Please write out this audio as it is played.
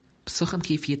Sochem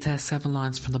Kifiyata 7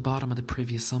 lines from the bottom of the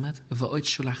previous summit. V'oid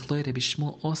shulach loy Rabbi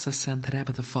Shmuel also sent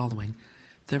Rebbe the following.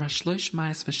 There are shlosh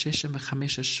ma'as v'shishim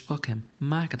v'chamisha shvokim,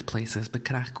 marketplaces,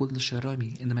 b'krach gudel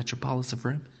sheromi, in the metropolis of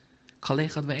Rome. Kol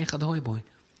echad v'echad hoiboy.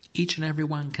 Each and every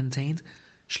one contained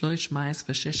shlosh ma'as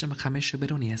v'shishim v'chamisha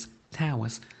berunias,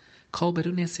 towers. Kol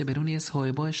berunias berunias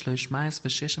hoiboy shlosh ma'as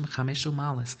v'shishim v'chamisha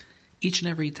malas. Each and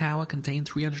every tower contained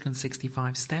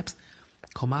 365 steps.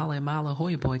 Each and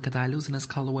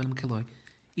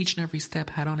every step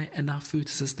had on it enough food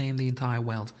to sustain the entire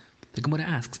world. The Gemara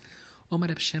asks, for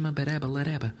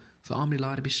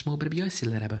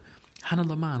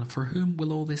whom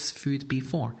will all this food be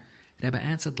for? Rebbe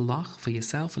answered, Lach, for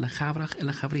yourself, who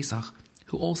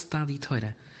all study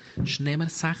Torah. Shnemer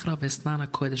sachra v'esnana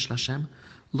kodesh Lashem,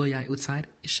 lo yai utzai,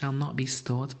 it shall not be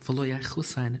stored, for lo yai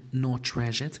chusain, nor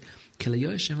treasured,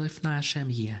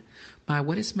 by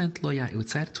what is meant lo yai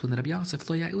utzai, to Rabbi Yosef,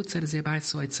 lo yai utzai zebai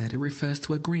soitzer, it refers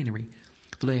to a greenery.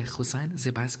 Lo yai chusain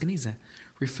zebai geniza,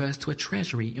 refers to a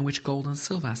treasury in which gold and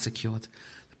silver are secured.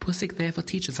 The Pusik therefore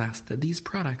teaches us that these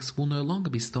products will no longer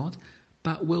be stored,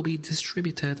 but will be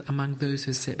distributed among those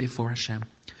who sit before Hashem.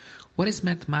 What is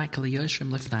meant by Yoshrim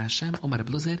Lifnei Hashem, Omar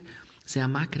Bluzed?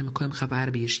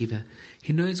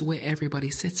 He knows where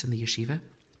everybody sits in the yeshiva,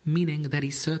 meaning that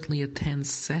he certainly attends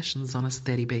sessions on a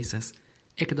steady basis.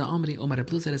 He's already in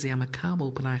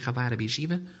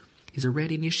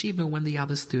yeshiva when the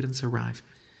other students arrive.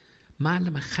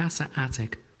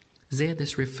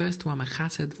 This refers to a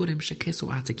machasa dvurim shekesu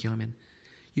atik yomin.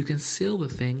 You conceal the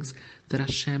things that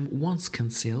Hashem once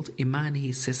concealed,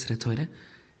 imani sisra Torah,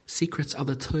 secrets of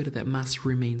the Torah that must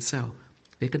remain so.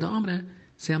 It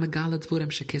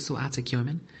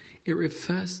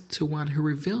refers to one who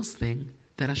reveals things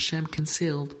that Hashem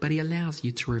concealed, but He allows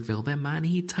you to reveal them.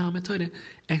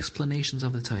 Explanations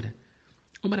of the Torah.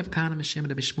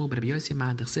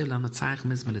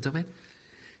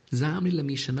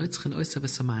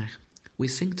 We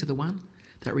sing to the one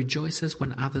that rejoices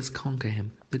when others conquer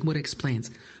him. The Gemara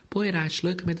explains, when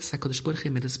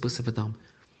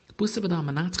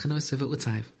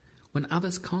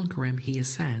others conquer him, he is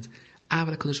sad.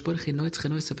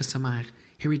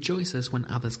 He rejoices when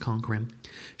others conquer him.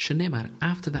 Shenemar,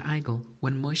 after the Eigel,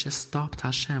 when Moshe stopped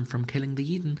Hashem from killing the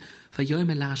Yidden,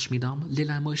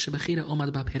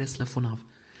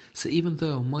 so even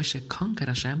though Moshe conquered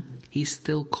Hashem, he is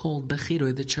still called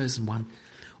Bechiro, the chosen one.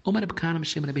 And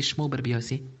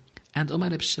Omar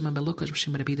Reb Shimon Belukosh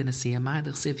B'Shem Rabbi Denasiya, Ma'ad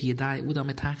Ksiv Yedai Uda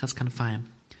Metachas Kanfayim.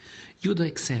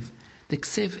 Yuda Ksiv. The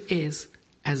Ksiv is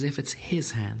as if it's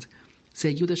his hand. It's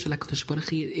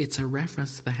a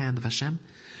reference to the hand of Hashem.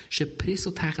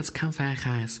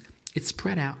 It's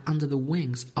spread out under the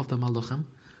wings of the Maluchim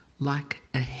like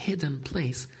a hidden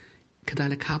place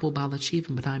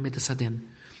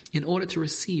in order to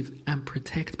receive and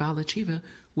protect Baal Achiva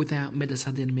without Midas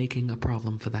Hadin making a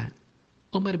problem for that.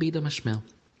 Omar Bida Mashmel.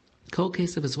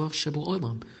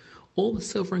 All the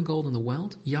silver and gold in the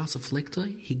world, Yosef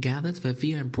Liktoi, he gathered,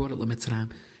 Vavia, and brought it to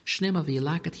Mitzrayim. Shnema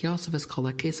v'yilakat Yosef es kol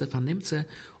ha'kesef ha'nimtze,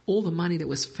 all the money that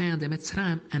was found in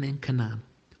Mitzrayim and in Canaan.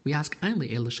 We ask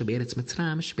only Ela Sheberetz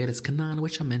Mitzrayim, Sheberetz Canaan,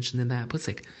 which are mentioned in that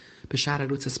Pusik. B'shara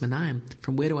Rutzes Menayim,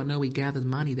 from where do I know we gathered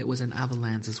money that was in other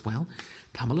lands as well?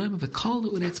 Tamaloim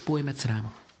v'kol uretz boi Mitzrayim.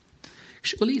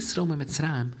 Sh'uli Yisroel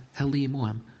Mitzrayim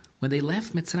haliyimuam. When they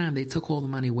left Mitzrayim, they took all the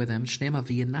money with them. Shnema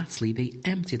v'yinatzli, they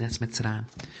emptied as Mitzrayim.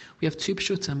 We have two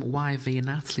pshutim why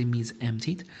v'yinatzli means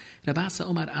emptied. Rabasa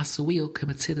Omar Asuil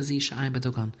k'metzidazi sha'ayim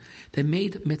b'dogon. They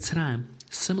made Mitzrayim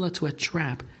similar to a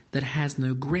trap that has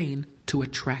no grain to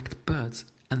attract birds,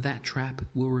 and that trap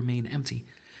will remain empty.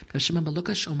 Shema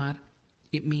Belukosh Omar,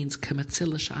 it means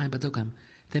k'metzila sha'ayim b'dogon.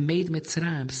 They made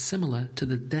Mitzrayim similar to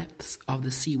the depths of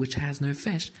the sea which has no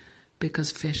fish,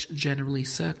 because fish generally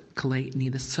circulate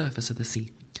near the surface of the sea.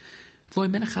 All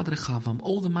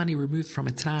the money removed from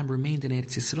Mitzrayim remained in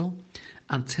Eretz Yisrael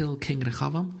until King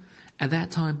Rechavam. At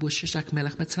that time, Shishak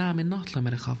Melech Mitzrayim and not Lo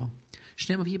Rechavam.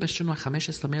 Shneim Avi Bashunu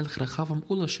HaChameshes LaMelech Rechavam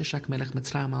Ulo Shishak Melech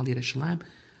Mitzrayim Al Yerushalayim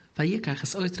Vayikach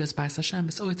Es Oitres Bais Hashem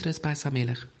Es Oitres Bais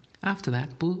HaMelech. After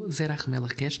that, Bu Zerach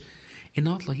Melech Kesh in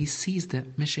Otlo he seized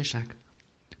it Meshishak.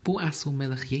 Bu Asu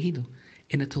Melech Yehidu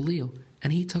in a Tolil,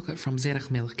 and he took it from Zerach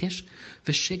Melech Kish,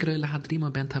 v'shigroi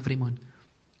lahadrimo ben Tavrimon.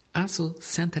 Asul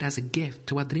sent it as a gift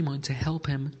to Adrimon to help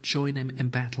him join him in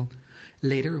battle.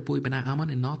 Later, Bui b'nai Ammon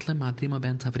in Notlem Adrimo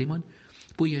ben Tavrimon,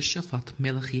 Bui Yeshaphat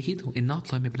Melech Yehidu in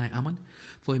Notlem b'nai Ammon,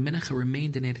 Bui Menacha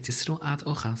remained in Eretz Yisrael ad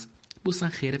Ochaz, Bu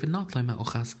Sancherev in Notlem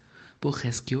Ochaz, Bu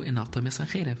Cheskio in Notlem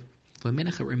Sancherev. Bui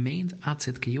Menacha remained ad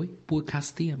Tzidkiyoi, Bu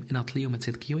Kastium in Atlium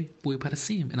Tzidkiyoi, Bui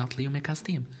Parasim in Atlium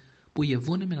Kastium. Bu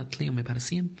Yevunim in Atlium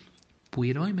Parasim,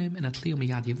 Buiroimim and Atliu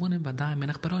Miyad Yevunim Vadai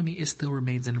Menach Baroimi is still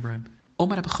remains in Rome.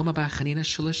 Omar Bechuma Ba Chanina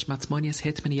Shulish Matmonius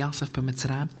Hitman Yosef Ba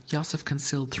Mitzrayim. Yosef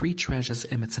concealed 3 treasures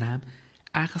in Mitzrayim.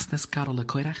 Achas Neskalo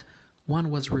LeKoirach. One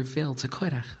was revealed to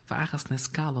Koirach. Va'achas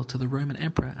Neskalo to the Roman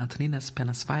Emperor Antoninus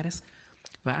Penasphyrus.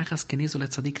 Va'achas Kenizu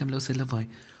LeTzadikim Lose Levoy.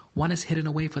 One is hidden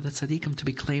away for the tzaddikim to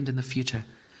be claimed in the future.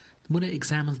 The Muda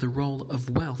examines the role of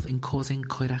wealth in causing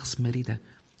Koirach's merida.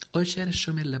 Osher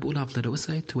Shumir Lebulav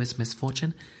Lerusay to his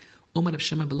misfortune. Umar of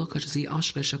Shema Belukosh Zi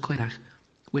Ashlesh Koirach,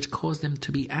 which caused him to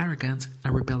be arrogant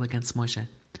and rebel against Moshe.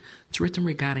 It's written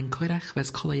regarding Koirach, Ves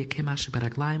Kola Yekimash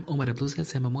Beraglaim, Umar of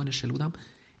Luzes, Hemamona Sheludam.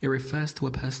 It refers to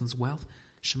a person's wealth,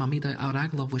 Shemamida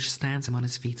Auraglov, which stands him on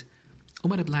his feet.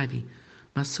 Umar of Levi,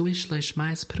 Masuish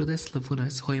Leishmais Prudes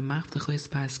Levunas, Hoy Maftechois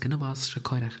Pais Kenuvas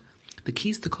Shekoirach. The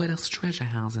keys to Koirach's treasure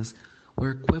houses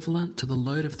were equivalent to the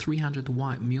load of 300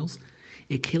 white mules.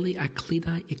 Ikili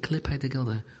Aklida Iklipai de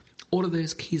Gilda. All of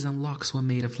those keys and locks were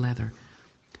made of leather.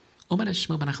 Umar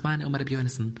Shmuel ben Achman, Umar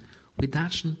Yonason. We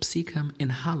darshan psikam in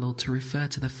Hallel to refer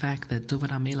to the fact that David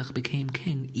HaMelech became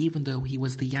king even though he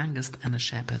was the youngest and a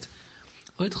shepherd.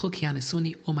 Oitchul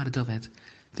Kianisuni Umar David.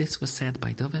 This was said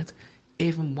by David.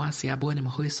 Even wasi abonim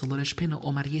hoysel loreshpino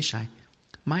Umar Yeshai.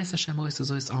 Mais Hashem hoysel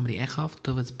zois Amri Echav,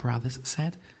 David's brothers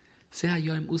said. Se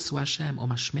hayoim usu Hashem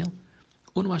Umar Shmuel.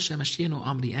 Unu Hashem Ashienu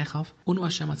Amri Echav. Unu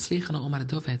Hashem Atzlichana Umar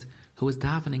David, who was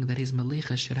davening that his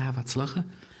melicha should have atzlacha.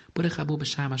 Baruch Abu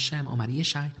B'Shem Hashem Omar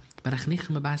Yeshai, Baruch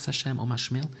Nichem B'Bas Hashem Omar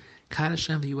Shmuel, Kar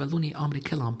Hashem V'Yueluni Amri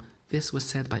Kilam. This was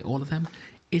said by all of them.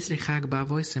 Isri Chag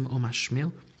Ba'avoisim Omar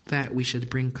Shmuel, that we should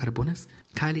bring karbonis.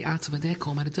 Kali Atzvadek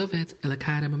Omar David,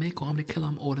 Elakar Mameko Amri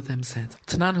Kilam, all of them said.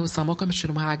 Tanan Hu Samokam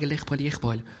Shirum Ha'Gelech Bal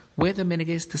Yichbol. Where the minig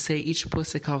is to say each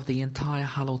pusik of the entire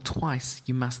Hallel twice,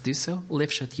 you must do so.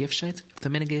 Livshet Yivshet. If the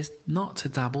minig is not to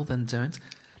double, then don't.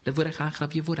 Levurech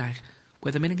Achrab Yivurech.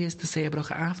 Where the minig is to say a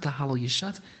bracha after Hallel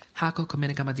Yishat, Hakol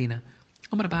Kominig Amadina.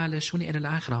 Omar Ba'ale Shuni Erel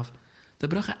Achrav. The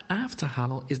bracha after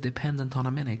Hallel is dependent on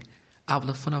a minig.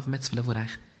 Avle Funav Mitzvah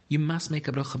Levurech. You must make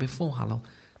a bracha before Hallel.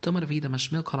 Tomar Vida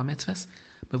Mashmil Kol HaMitzvahs,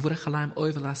 Bevurech Halayim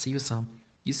Oivel Asiyusam.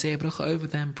 You say a bracha over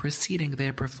them preceding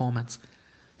their performance.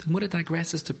 The Gemara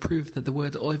digresses to prove that the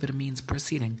word Oiver means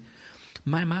preceding.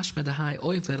 My mashma dahai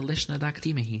Oiver lishna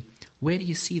daktimehi. Where do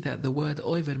you see that the word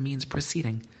Oiver means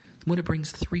preceding? The Gemara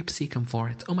brings 3 psikim for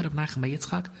it. Omar of Nachem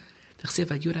Yitzchak.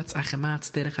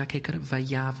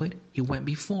 He went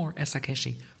before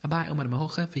Esakeshi. Abai Omar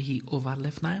Mahocha v'hi Ovar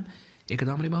Lifnaim.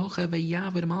 Ikadamri Mahocha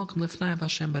v'yavir Malkum Lifnaim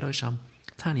v'Hashem Barosham.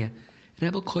 Tanya,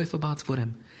 Rebbe Koifa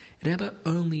Batzvurim. Rebbe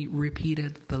only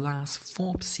repeated the last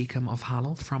 4 psikim of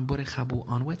Hallel from Burech Habu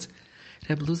onwards.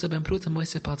 Rebbe Luza ben Pruta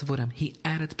Moisef Batzvurim. He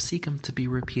added psikim to be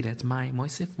repeated. My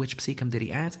Moisef, which psikim did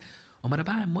he add? Omar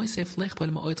Abai Moisef Lechbol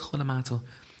Ma'oitchol Amato.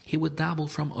 He would double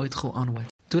from Oitchol onwards.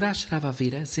 Durash Rav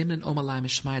Avira, Zimnen Omalai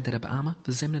Mishmai de Reb Ama,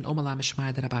 Zimnen Omalai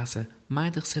Mishmai de Reb Asa,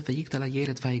 Maidig se vayigdala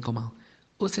Yered Vayigomal.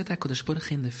 Uset HaKadosh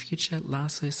Baruch in the future,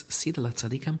 Lasos Sidala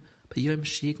Tzadikim, B'yom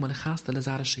Shiyig Molechas de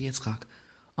Lazar Yitzchak,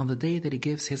 on the day that he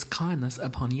gives his kindness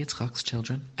upon Yitzchak's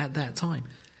children, at that time.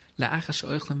 La'achash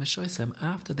Oichlem V'shoisem,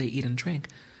 after they eat and drink,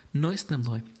 Noisnem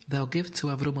Loi, they'll give to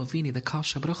Avrom Avini the Kal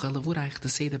Shabrocha Levurach to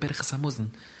say the Berachas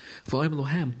HaMuzn. V'oim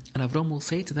Lohem, and Avrom will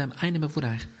say to them, Eine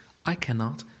Mevurach, I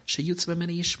cannot. Sheyutz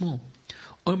b'meni Yishmul.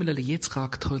 Oimele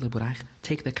Yitzchak toile burach.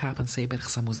 Take the cup and say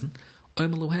Berachas HaMuzn.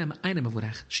 Oimele Lohem eine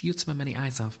Mevurach. Sheyutz b'meni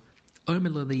Aizav.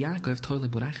 Oimele Yaakov toile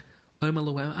burach.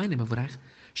 Oimele Lohem eine Mevurach.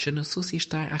 Shenusus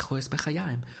yishtai achois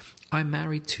b'chayim. I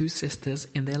married 2 sisters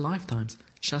in their lifetimes.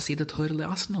 Shasi the Torah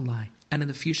le'asnolai. And in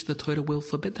the future the Torah will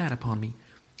forbid that upon me.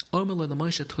 Oimele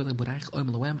Moshe toile burach.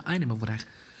 Oimele Lohem eine Mevurach.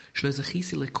 I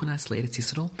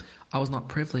was not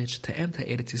privileged to enter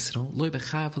Eretz Yisrael,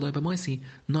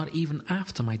 not even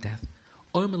after my death.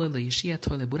 I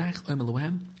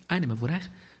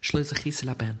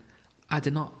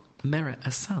did not merit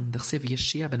a son, and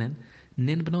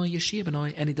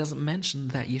it doesn't mention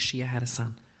that Yeshia had a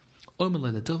son.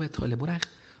 David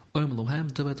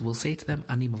will say to them,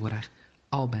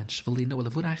 I'll bench,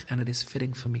 and it is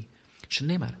fitting for me.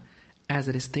 As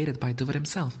it is stated by David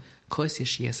himself, Kois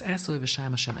Yeshias Esoi V'Shem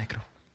Hashem Ekro.